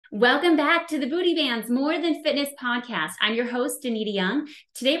Welcome back to the Booty Band's More Than Fitness podcast. I'm your host, Anita Young.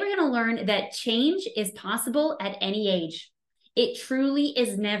 Today, we're going to learn that change is possible at any age. It truly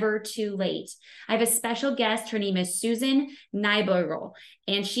is never too late. I have a special guest. Her name is Susan Nybergel,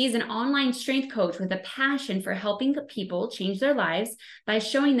 and she's an online strength coach with a passion for helping people change their lives by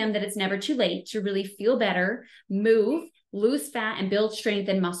showing them that it's never too late to really feel better, move, lose fat, and build strength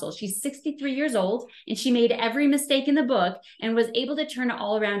and muscle. She's 63 years old, and she made every mistake in the book and was able to turn it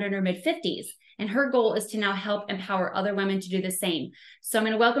all around in her mid-50s. And her goal is to now help empower other women to do the same. So I'm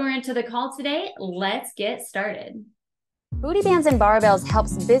going to welcome her into the call today. Let's get started. Booty Bands and Barbells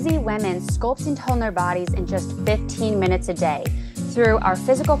helps busy women sculpt and tone their bodies in just 15 minutes a day through our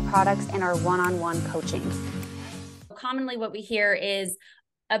physical products and our one-on-one coaching. Commonly what we hear is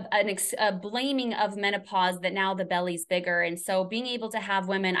a blaming of menopause, that now the belly's bigger. And so being able to have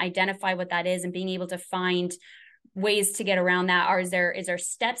women identify what that is and being able to find ways to get around that. Is there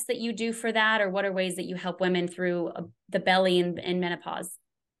steps that you do for that, or what are ways that you help women through the belly and menopause?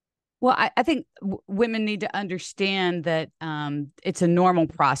 Well, I think women need to understand that it's a normal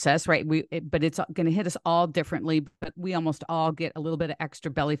process, right? But it's going to hit us all differently. But we almost all get a little bit of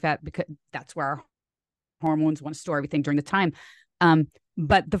extra belly fat because that's where our hormones want to store everything during the time.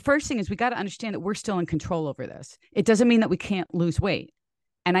 But the first thing is we got to understand that we're still in control over this. It doesn't mean that we can't lose weight.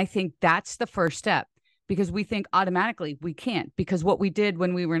 And I think that's the first step, because we think automatically we can't, because what we did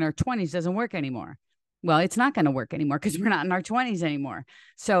when we were in our 20s doesn't work anymore. Well, it's not going to work anymore because we're not in our 20s anymore.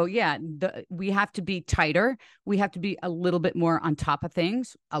 So yeah, we have to be tighter. We have to be a little bit more on top of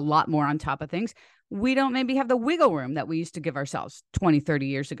things, a lot more on top of things. We don't maybe have the wiggle room that we used to give ourselves 20, 30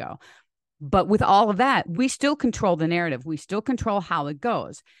 years ago. But with all of that, we still control the narrative. We still control how it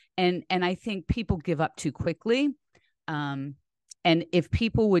goes. And I think people give up too quickly. And if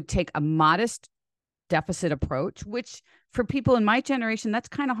people would take a modest deficit approach, which for people in my generation, that's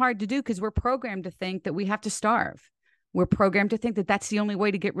kind of hard to do because we're programmed to think that we have to starve. We're programmed to think that that's the only way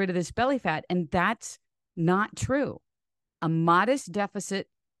to get rid of this belly fat. And that's not true. A modest deficit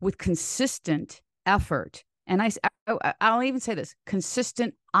with consistent effort. And I'll even say this,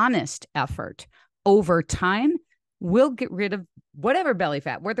 consistent, honest effort over time will get rid of whatever belly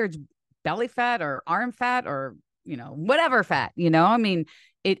fat, whether it's belly fat or arm fat or, whatever fat, I mean,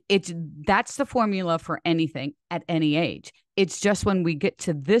 that's the formula for anything at any age. It's just when we get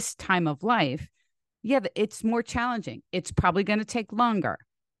to this time of life, it's more challenging. It's probably going to take longer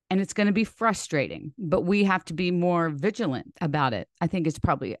and it's going to be frustrating, but we have to be more vigilant about it. I think it's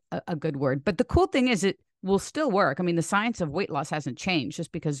probably a good word. But the cool thing is it will still work. I mean, the science of weight loss hasn't changed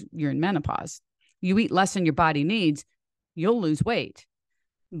just because you're in menopause. You eat less than your body needs, you'll lose weight.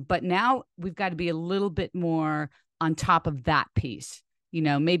 But now we've got to be a little bit more on top of that piece.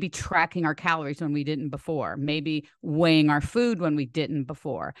 Maybe tracking our calories when we didn't before, maybe weighing our food when we didn't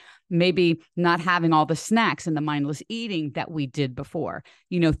before, maybe not having all the snacks and the mindless eating that we did before,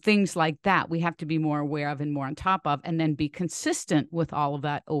 things like that. We have to be more aware of and more on top of, and then be consistent with all of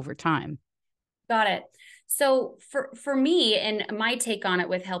that over time. Got it. So for me, and my take on it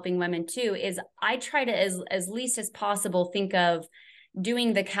with helping women too, is I try to, as least as possible, think of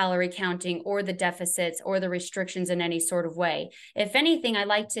doing the calorie counting or the deficits or the restrictions in any sort of way. If anything, I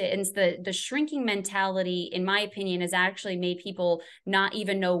like to, and the shrinking mentality, in my opinion, has actually made people not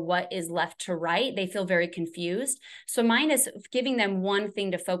even know what is left to right. They feel very confused. So mine is giving them one thing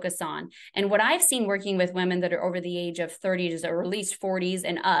to focus on. And what I've seen working with women that are over the age of 30s or at least 40s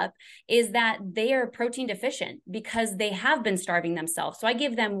and up is that they are protein deficient because they have been starving themselves. So I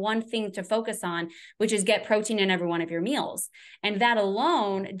give them one thing to focus on, which is get protein in every one of your meals. And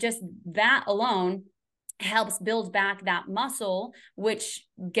just that alone helps build back that muscle, which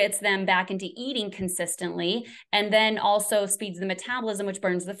gets them back into eating consistently, and then also speeds the metabolism, which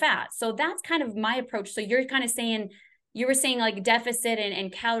burns the fat. So that's kind of my approach. So you're kind of saying, you were saying like deficit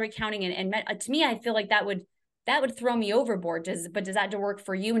and calorie counting, and to me, I feel like that would throw me overboard. Does that work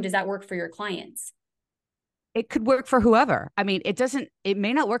for you, and does that work for your clients? It could work for whoever. I mean, it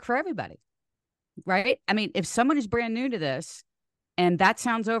may not work for everybody, right? I mean, if someone is brand new to this, and that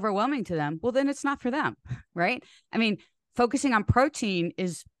sounds overwhelming to them, well, then it's not for them, right? I mean, focusing on protein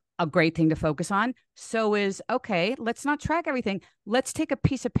is a great thing to focus on. So okay, let's not track everything. Let's take a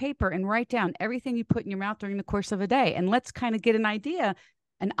piece of paper and write down everything you put in your mouth during the course of a day. And let's kind of get an idea,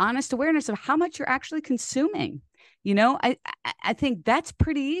 an honest awareness of how much you're actually consuming. I think that's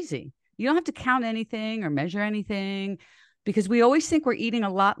pretty easy. You don't have to count anything or measure anything, because we always think we're eating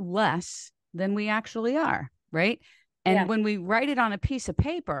a lot less than we actually are, right? And when we write it on a piece of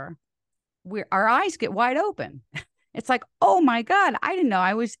paper, our eyes get wide open. It's like, oh my God, I didn't know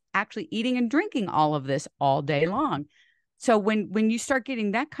I was actually eating and drinking all of this all day long. So when you start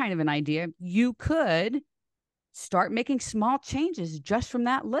getting that kind of an idea, you could start making small changes just from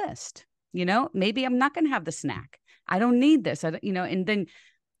that list. Maybe I'm not going to have the snack. I don't need this. And then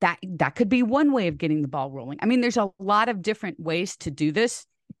that could be one way of getting the ball rolling. I mean, there's a lot of different ways to do this.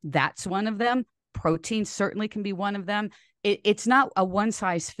 That's one of them. Protein certainly can be one of them. It's not a one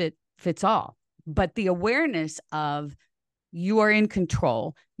size fits all, but the awareness of you are in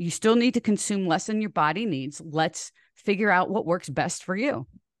control. You still need to consume less than your body needs. Let's figure out what works best for you.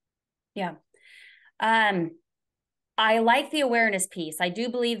 Yeah. I like the awareness piece. I do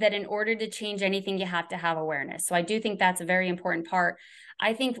believe that in order to change anything, you have to have awareness. So I do think that's a very important part.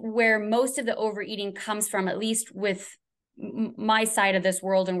 I think where most of the overeating comes from, at least with my side of this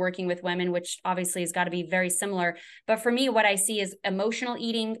world and working with women, which obviously has got to be very similar. But for me, what I see is emotional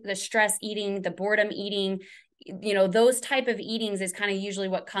eating, the stress eating, the boredom eating, those type of eatings is kind of usually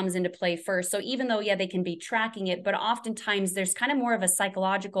what comes into play first. So even though, yeah, they can be tracking it, but oftentimes there's kind of more of a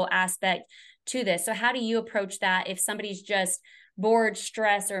psychological aspect to this. So how do you approach that if somebody's just bored,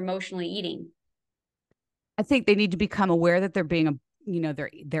 stressed, or emotionally eating? I think they need to become aware that they're being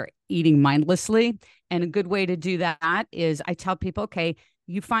they're eating mindlessly. And a good way to do that is I tell people, okay,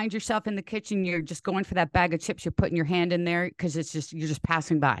 you find yourself in the kitchen, you're just going for that bag of chips, you're putting your hand in there because you're just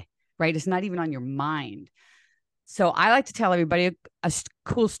passing by, right? It's not even on your mind. So I like to tell everybody a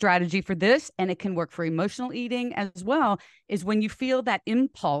cool strategy for this, and it can work for emotional eating as well, is when you feel that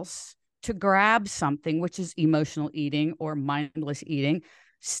impulse to grab something, which is emotional eating or mindless eating,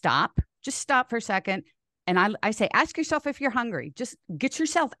 just stop for a second. And I say, ask yourself if you're hungry. Just get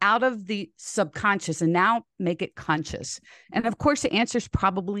yourself out of the subconscious and now make it conscious. And of course, the answer is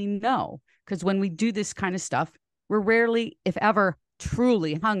probably no, because when we do this kind of stuff, we're rarely, if ever,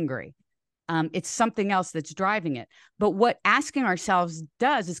 truly hungry. It's something else that's driving it. But what asking ourselves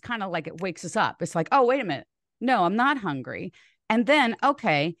does is kind of like it wakes us up. It's like, oh, wait a minute. No, I'm not hungry. And then,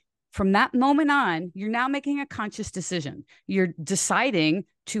 okay, from that moment on, you're now making a conscious decision. You're deciding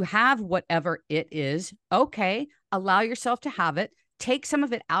to have whatever it is. Okay, allow yourself to have it. Take some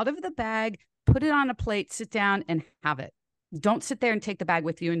of it out of the bag, put it on a plate, sit down and have it. Don't sit there and take the bag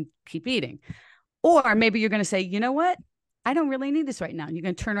with you and keep eating. Or maybe you're going to say, you know what? I don't really need this right now. You're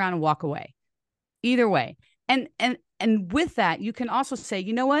going to turn around and walk away. Either way. And with that, you can also say,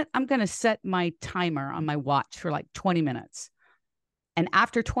 you know what? I'm going to set my timer on my watch for like 20 minutes. And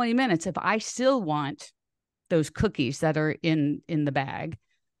after 20 minutes, if I still want those cookies that are in the bag,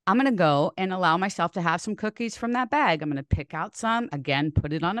 I'm going to go and allow myself to have some cookies from that bag. I'm going to pick out some, again,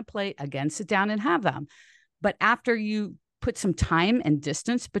 put it on a plate, again, sit down and have them. But after you put some time and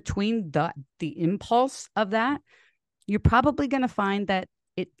distance between the impulse of that, you're probably going to find that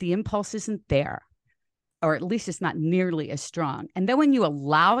the impulse isn't there, or at least it's not nearly as strong. And then when you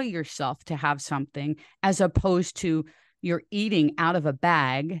allow yourself to have something, as opposed to you're eating out of a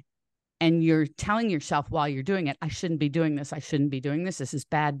bag and you're telling yourself while you're doing it, I shouldn't be doing this. I shouldn't be doing this. This is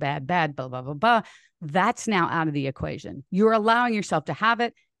bad, bad, bad, blah, blah, blah, blah. That's now out of the equation. You're allowing yourself to have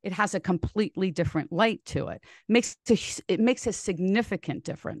it. It has a completely different light to it. It makes a significant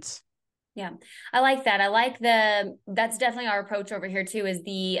difference. Yeah, I like that. That's definitely our approach over here too, is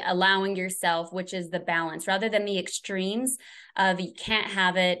the allowing yourself, which is the balance rather than the extremes of you can't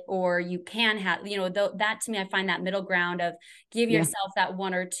have it or you can have, that to me, I find that middle ground of give yourself that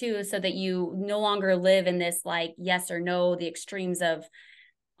one or two so that you no longer live in this like yes or no, the extremes of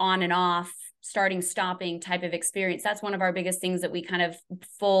on and off, starting, stopping type of experience. That's one of our biggest things that we kind of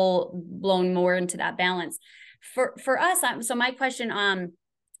full blown more into that balance for us. So my question,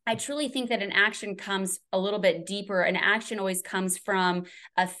 I truly think that an action comes a little bit deeper. An action always comes from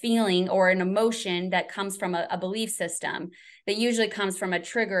a feeling or an emotion that comes from a belief system that usually comes from a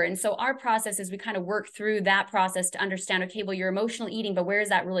trigger. And so our process is we kind of work through that process to understand, okay, well, you're emotional eating, but where is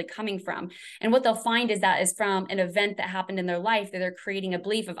that really coming from? And what they'll find is that is from an event that happened in their life that they're creating a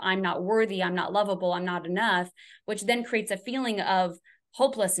belief of I'm not worthy, I'm not lovable, I'm not enough, which then creates a feeling of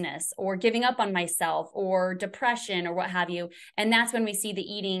hopelessness or giving up on myself or depression or what have you. And that's when we see the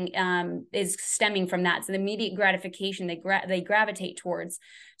eating is stemming from that. So the immediate gratification they gravitate towards.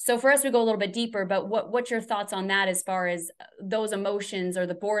 So for us, we go a little bit deeper, but what's your thoughts on that as far as those emotions or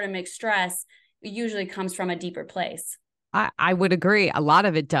the boredom, stress usually comes from a deeper place? I would agree. A lot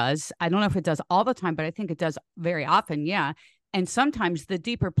of it does. I don't know if it does all the time, but I think it does very often. Yeah. And sometimes the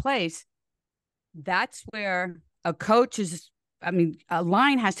deeper place, that's where a coach a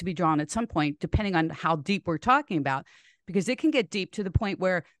line has to be drawn at some point, depending on how deep we're talking about, because it can get deep to the point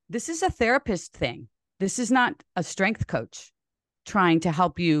where this is a therapist thing. This is not a strength coach trying to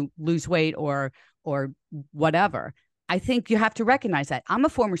help you lose weight or whatever. I think you have to recognize that. I'm a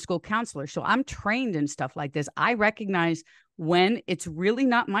former school counselor, so I'm trained in stuff like this. I recognize when it's really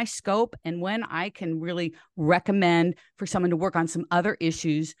not my scope and when I can really recommend for someone to work on some other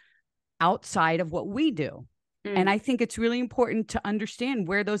issues outside of what we do. And I think it's really important to understand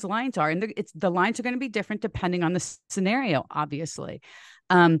where those lines are. And the lines are going to be different depending on the scenario, obviously.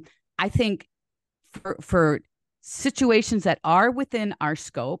 I think for situations that are within our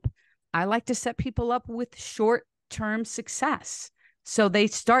scope, I like to set people up with short-term success. So they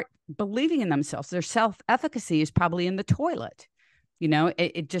start believing in themselves. Their self-efficacy is probably in the toilet.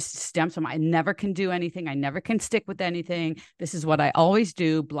 It just stems from, I never can do anything. I never can stick with anything. This is what I always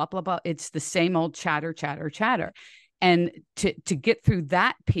do, blah, blah, blah. It's the same old chatter, chatter, chatter. And to get through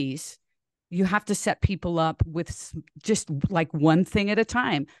that piece, you have to set people up with just like one thing at a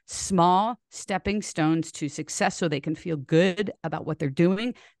time, small stepping stones to success so they can feel good about what they're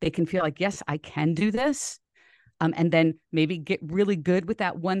doing. They can feel like, yes, I can do this. And then maybe get really good with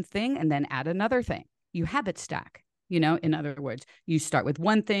that one thing and then add another thing. You habit stack. In other words, you start with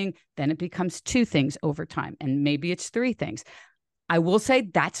one thing, then it becomes two things over time, and maybe it's three things. I will say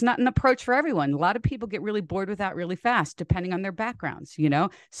that's not an approach for everyone. A lot of people get really bored with that really fast, depending on their backgrounds.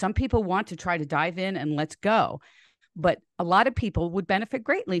 Some people want to try to dive in and let's go, but a lot of people would benefit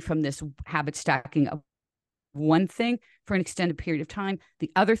greatly from this habit stacking of one thing for an extended period of time,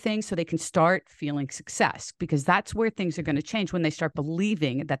 the other thing so they can start feeling success, because that's where things are going to change when they start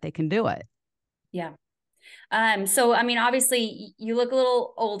believing that they can do it. Yeah. So, I mean, obviously you look a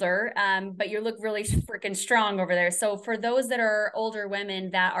little older, but you look really freaking strong over there. So for those that are older women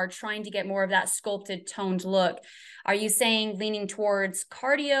that are trying to get more of that sculpted, toned look, are you saying leaning towards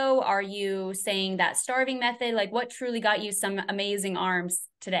cardio? Are you saying that starving method? Like, what truly got you some amazing arms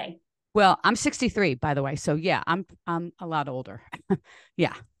today? Well, I'm 63, by the way. So yeah, I'm a lot older.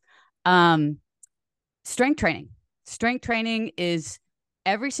 Yeah. Um, strength training. Strength training is,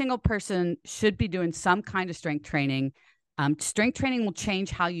 every single person should be doing some kind of strength training. Strength training will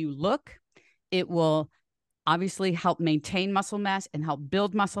change how you look. It will obviously help maintain muscle mass and help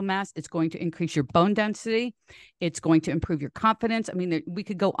build muscle mass. It's going to increase your bone density. It's going to improve your confidence. I mean, we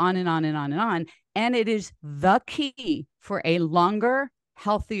could go on and on and on and on. And it is the key for a longer,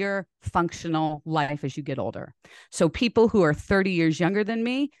 healthier, functional life as you get older. So people who are 30 years younger than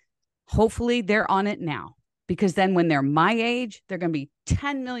me, hopefully they're on it now. Because then when they're my age, they're going to be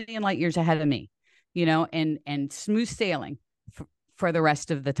 10 million light years ahead of me, and smooth sailing for the rest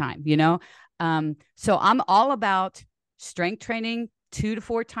of the time, So I'm all about strength training 2 to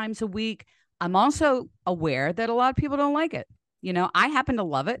 4 times a week. I'm also aware that a lot of people don't like it. I happen to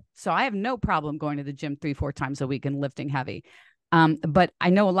love it. So I have no problem going to the gym 3, 4 times a week and lifting heavy. But I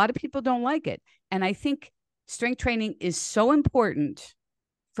know a lot of people don't like it. And I think strength training is so important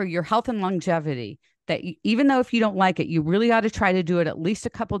for your health and longevity that even though if you don't like it, you really ought to try to do it at least a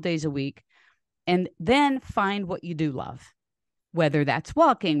couple days a week, and then find what you do love, whether that's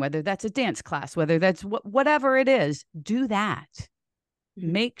walking, whether that's a dance class, whether that's whatever it is, do that.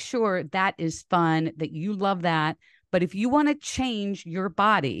 Make sure that is fun, that you love that. But if you want to change your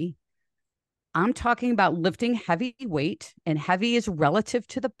body, I'm talking about lifting heavy weight, and heavy is relative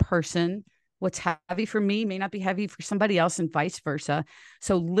to the person. What's heavy for me may not be heavy for somebody else, and vice versa.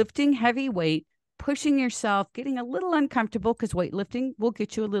 So lifting heavy weight, pushing yourself, getting a little uncomfortable, because weightlifting will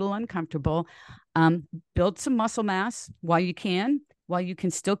get you a little uncomfortable. Build some muscle mass while you can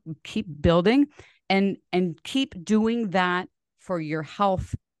still keep building, and keep doing that for your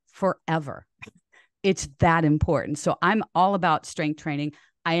health forever. It's that important. So I'm all about strength training.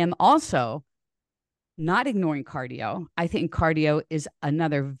 I am also not ignoring cardio. I think cardio is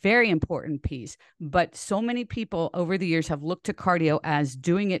another very important piece, but so many people over the years have looked to cardio as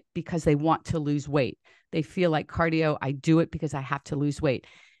doing it because they want to lose weight. They feel like cardio, I do it because I have to lose weight.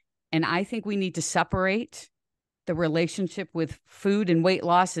 And I think we need to separate the relationship with food and weight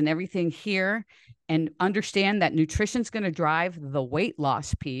loss and everything here, and understand that nutrition is going to drive the weight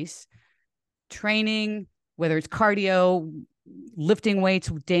loss piece. Training, whether it's cardio, lifting weights,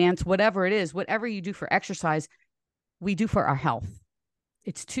 dance, whatever it is, whatever you do for exercise, we do for our health.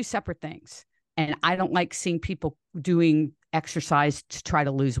 It's 2 separate things. And I don't like seeing people doing exercise to try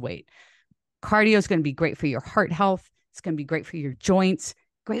to lose weight. Cardio is going to be great for your heart health. It's going to be great for your joints,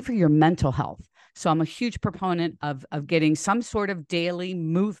 great for your mental health. So I'm a huge proponent of getting some sort of daily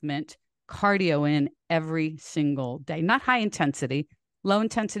movement cardio in every single day, not high intensity, low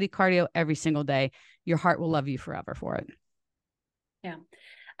intensity cardio every single day. Your heart will love you forever for it. Yeah.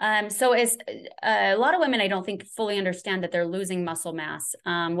 So as a lot of women, I don't think fully understand that they're losing muscle mass.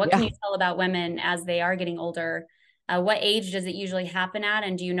 What can you tell about women as they are getting older What age does it usually happen at?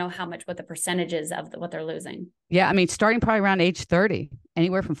 And do you know what the percentage is of what they're losing? Yeah. I mean, starting probably around age 30,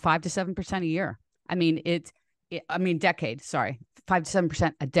 anywhere from 5 to 7% a year. I mean, decade, sorry, 5 to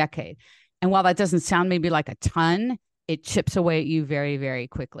 7% a decade. And while that doesn't sound maybe like a ton, it chips away at you very, very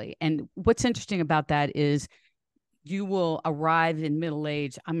quickly. And what's interesting about that is you will arrive in middle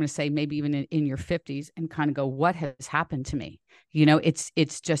age, I'm going to say maybe even in your 50s, and kind of go, what has happened to me? It's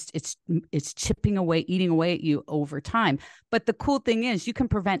chipping away, eating away at you over time. But the cool thing is you can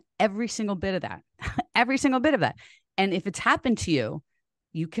prevent every single bit of that, every single bit of that. And if it's happened to you,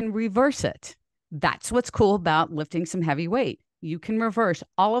 you can reverse it. That's what's cool about lifting some heavy weight. You can reverse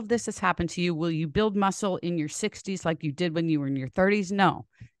all of this has happened to you. Will you build muscle in your 60s like you did when you were in your 30s? No,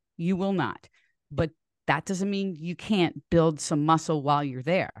 you will not. But that doesn't mean you can't build some muscle while you're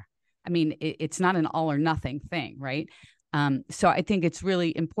there. I mean, it's not an all or nothing thing, right? So I think it's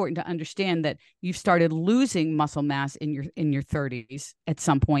really important to understand that you've started losing muscle mass in your 30s at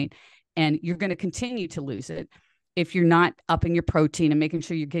some point, and you're going to continue to lose it if you're not upping your protein and making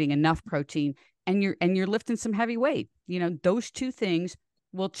sure you're getting enough protein, and you're lifting some heavy weight. Those two things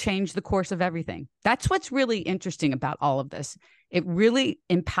will change the course of everything. That's what's really interesting about all of this. It really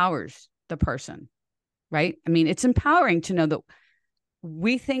empowers the person. Right? I mean, it's empowering to know that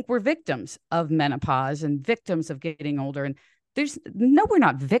we think we're victims of menopause and victims of getting older. And we're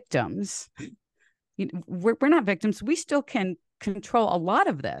not victims. We're not victims. We still can control a lot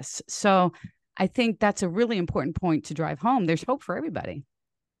of this. So I think that's a really important point to drive home. There's hope for everybody.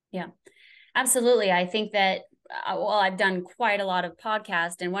 Yeah, absolutely. I think that, I've done quite a lot of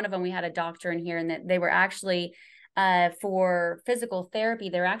podcasts, and one of them, we had a doctor in here, and that they were actually for physical therapy,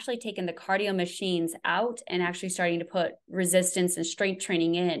 they're actually taking the cardio machines out and actually starting to put resistance and strength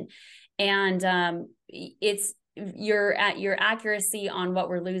training in. And it's your accuracy on what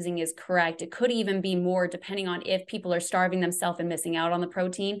we're losing is correct. It could even be more depending on if people are starving themselves and missing out on the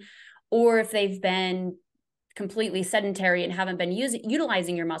protein, or if they've been completely sedentary and haven't been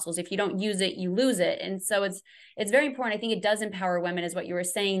utilizing your muscles. If you don't use it, you lose it. And so it's very important. I think it does empower women, is what you were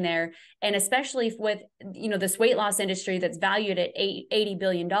saying there. And especially with, this weight loss industry that's valued at $80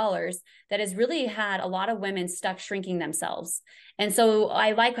 billion, that has really had a lot of women stuck shrinking themselves. And so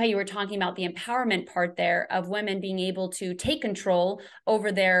I like how you were talking about the empowerment part there of women being able to take control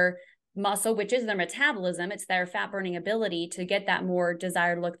over their muscle, which is their metabolism. It's their fat burning ability to get that more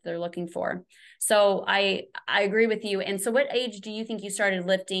desired look that they're looking for. So I agree with you. And so what age do you think you started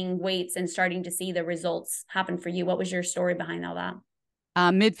lifting weights and starting to see the results happen for you? What was your story behind all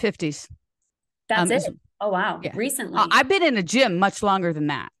that? Mid 50s. That's it. Oh, wow. Yeah. Recently. I've been in the gym much longer than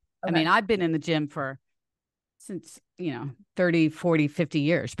that. Okay. I mean, I've been in the gym since 30, 40, 50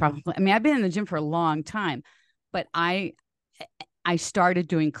 years, probably. I mean, I've been in the gym for a long time, but I started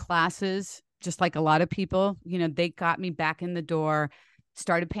doing classes just like a lot of people. They got me back in the door,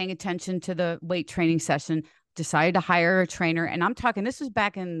 started paying attention to the weight training session, decided to hire a trainer. And I'm talking, this was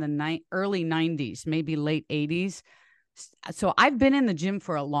back in the early 90s, maybe late 80s. So I've been in the gym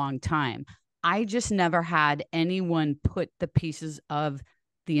for a long time. I just never had anyone put the pieces of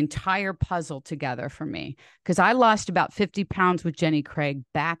the entire puzzle together for me, because I lost about 50 pounds with Jenny Craig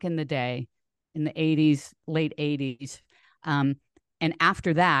back in the day, in the 80s, late 80s. And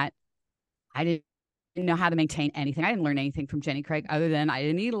after that, I didn't know how to maintain anything. I didn't learn anything from Jenny Craig other than I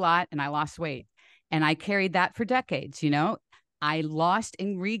didn't eat a lot and I lost weight. And I carried that for decades. I lost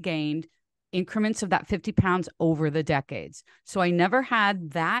and regained increments of that 50 pounds over the decades. So I never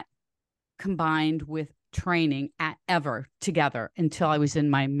had that combined with training ever together until I was in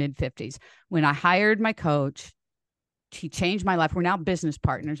my mid 50s. When I hired my coach, he changed my life. We're now business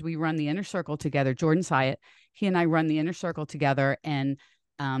partners. We run the Inner Circle together. Jordan Syatt, he and I run the Inner Circle together. And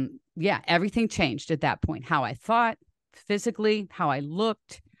everything changed at that point. How I thought physically, how I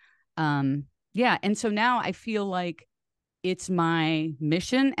looked. And so now I feel like it's my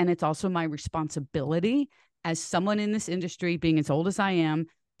mission, and it's also my responsibility as someone in this industry, being as old as I am,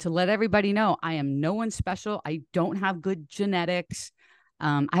 to let everybody know I am no one special. I don't have good genetics.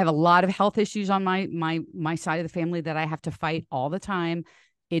 I have a lot of health issues on my side of the family that I have to fight all the time.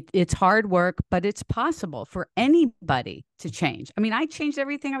 It's hard work, but it's possible for anybody to change. I mean, I changed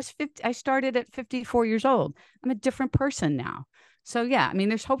everything. I started at 54 years old. I'm a different person now. So yeah, I mean,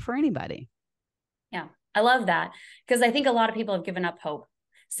 there's hope for anybody. Yeah, I love that, because I think a lot of people have given up hope.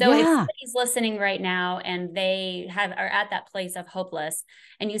 So if somebody's listening right now and they are at that place of hopeless,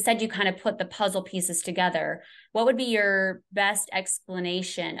 and you said you kind of put the puzzle pieces together, what would be your best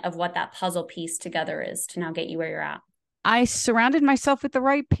explanation of what that puzzle piece together is to now get you where you're at? I surrounded myself with the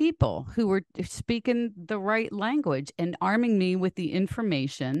right people who were speaking the right language and arming me with the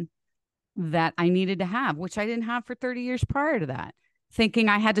information that I needed to have, which I didn't have for 30 years prior to that, thinking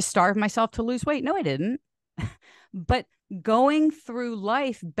I had to starve myself to lose weight. No, I didn't. But going through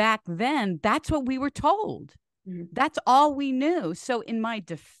life back then, that's what we were told. Mm-hmm. That's all we knew. So in my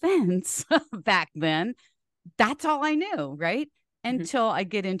defense back then, that's all I knew, right? Until I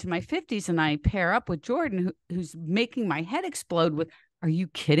get into my 50s and I pair up with Jordan, who's making my head explode with, are you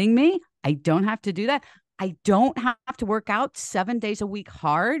kidding me? I don't have to do that. I don't have to work out 7 days a week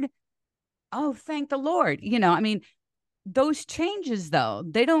hard. Oh, thank the Lord. You know, I mean, those changes, though,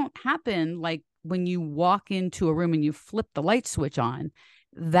 they don't happen like when you walk into a room and you flip the light switch on.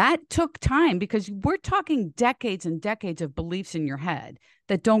 That took time, because we're talking decades and decades of beliefs in your head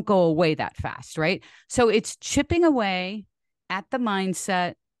that don't go away that fast, right? So it's chipping away at the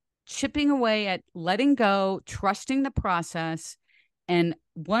mindset, chipping away at letting go, trusting the process, and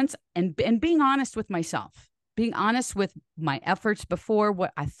being honest with myself, being honest with my efforts before.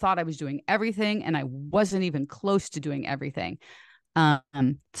 What I thought I was doing everything, and I wasn't even close to doing everything.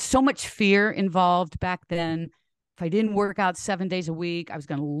 So much fear involved back then. If I didn't work out 7 days a week, I was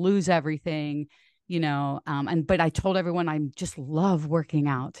going to lose everything, you know. But I told everyone I just love working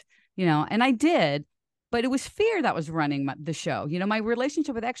out, you know, and I did. But it was fear that was running the show. You know, my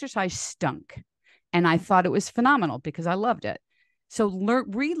relationship with exercise stunk, and I thought it was phenomenal because I loved it. So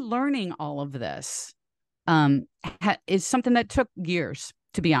relearning all of this is something that took years,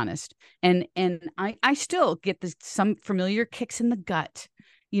 to be honest. And I still get some familiar kicks in the gut.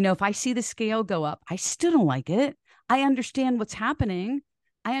 You know, if I see the scale go up, I still don't like it. I understand what's happening.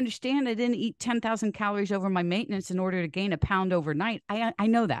 I understand I didn't eat 10,000 calories over my maintenance in order to gain a pound overnight. I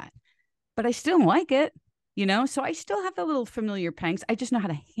know that, but I still don't like it, you know? So I still have the little familiar pangs. I just know how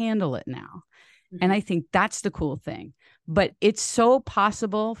to handle it now. Mm-hmm. And I think that's the cool thing. But it's so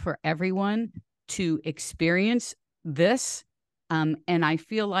possible for everyone to experience this. And I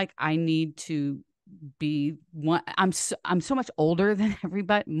feel like I need to be one. I'm so much older than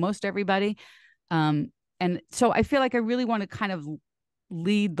most everybody. And so I feel like I really want to kind of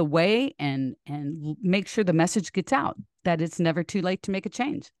lead the way and make sure the message gets out that it's never too late to make a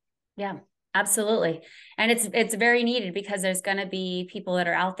change. Yeah, absolutely. And it's very needed, because there's going to be people that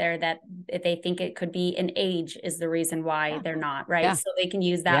are out there that if they think it could be an age is the reason why they're not, right? Yeah. So they can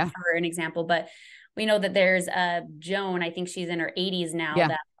use that for an example. But we know that there's Joan, I think she's in her 80s now. Yeah.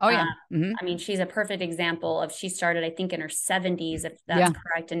 That, I mean, she's a perfect example of, she started, I think, in her 70s, if that's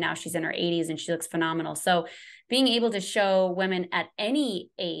correct. And now she's in her 80s and she looks phenomenal. So being able to show women at any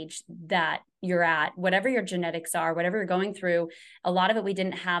age that you're at, whatever your genetics are, whatever you're going through, a lot of it, we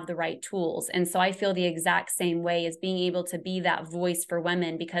didn't have the right tools. And so I feel the exact same way, as being able to be that voice for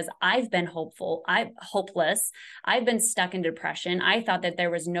women, because I've been hopeless. I've been stuck in depression. I thought that there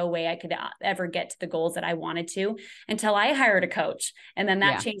was no way I could ever get to the goals that I wanted to, until I hired a coach. And then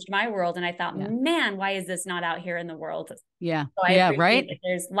that changed my world. And I thought, man, why is this not out here in the world? Yeah. So I appreciate that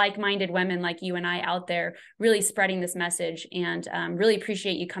there's like-minded women like you and I out there really spreading this message, and really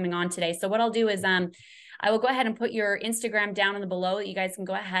appreciate you coming on today. So what I'll do is I will go ahead and put your Instagram down in the below. You guys can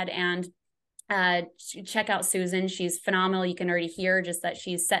go ahead and check out Susan. She's phenomenal. You can already hear just that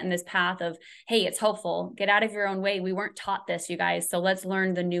she's setting this path of, hey, it's hopeful. Get out of your own way. We weren't taught this, you guys. So let's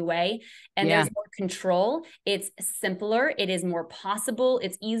learn the new way. And there's more control. It's simpler. It is more possible.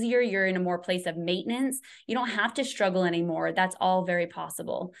 It's easier. You're in a more place of maintenance. You don't have to struggle anymore. That's all very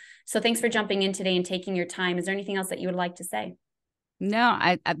possible. So thanks for jumping in today and taking your time. Is there anything else that you would like to say? No,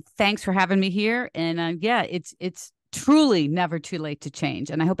 I thanks for having me here. And it's truly never too late to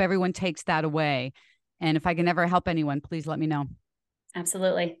change. And I hope everyone takes that away. And if I can ever help anyone, please let me know.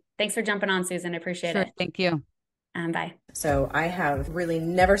 Absolutely. Thanks for jumping on, Susan. I appreciate it. Thank you. Bye. So I have really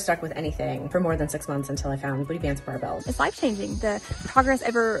never stuck with anything for more than 6 months until I found Booty Bands Barbells. It's life-changing. The progress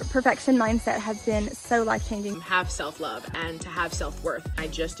over perfection mindset has been so life-changing. Have self-love and to have self-worth. I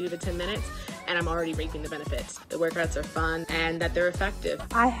just do the 10 minutes and I'm already reaping the benefits. The workouts are fun and that they're effective.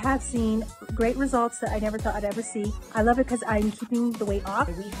 I have seen great results that I never thought I'd ever see. I love it because I'm keeping the weight off.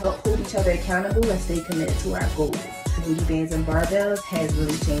 We help hold each other accountable and stay committed to our goals. Booty Bands and Barbells has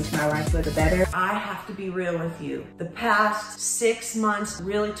really changed my life for the better. I have to be real with you. The past 6 months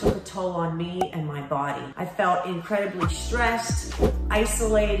really took a toll on me and my body. I felt incredibly stressed,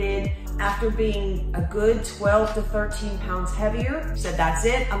 isolated. After being a good 12 to 13 pounds heavier, said that's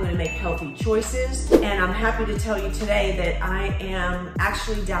it, I'm gonna make healthy choices. And I'm happy to tell you today that I am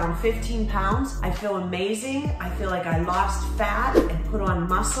actually down 15 pounds. I feel amazing. I feel like I lost fat and put on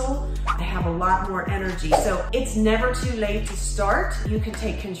muscle. I have a lot more energy. So it's never too late to start. You can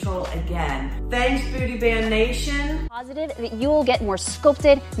take control again. Thanks, Booty Band Nation. Positive that you will get more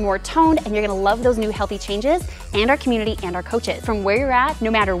sculpted, more toned, and you're gonna love those new healthy changes, and our community and our coaches. From where you're at,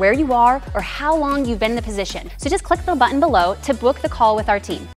 no matter where you are, are or how long you've been in the position. So just click the button below to book the call with our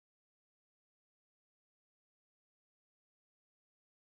team.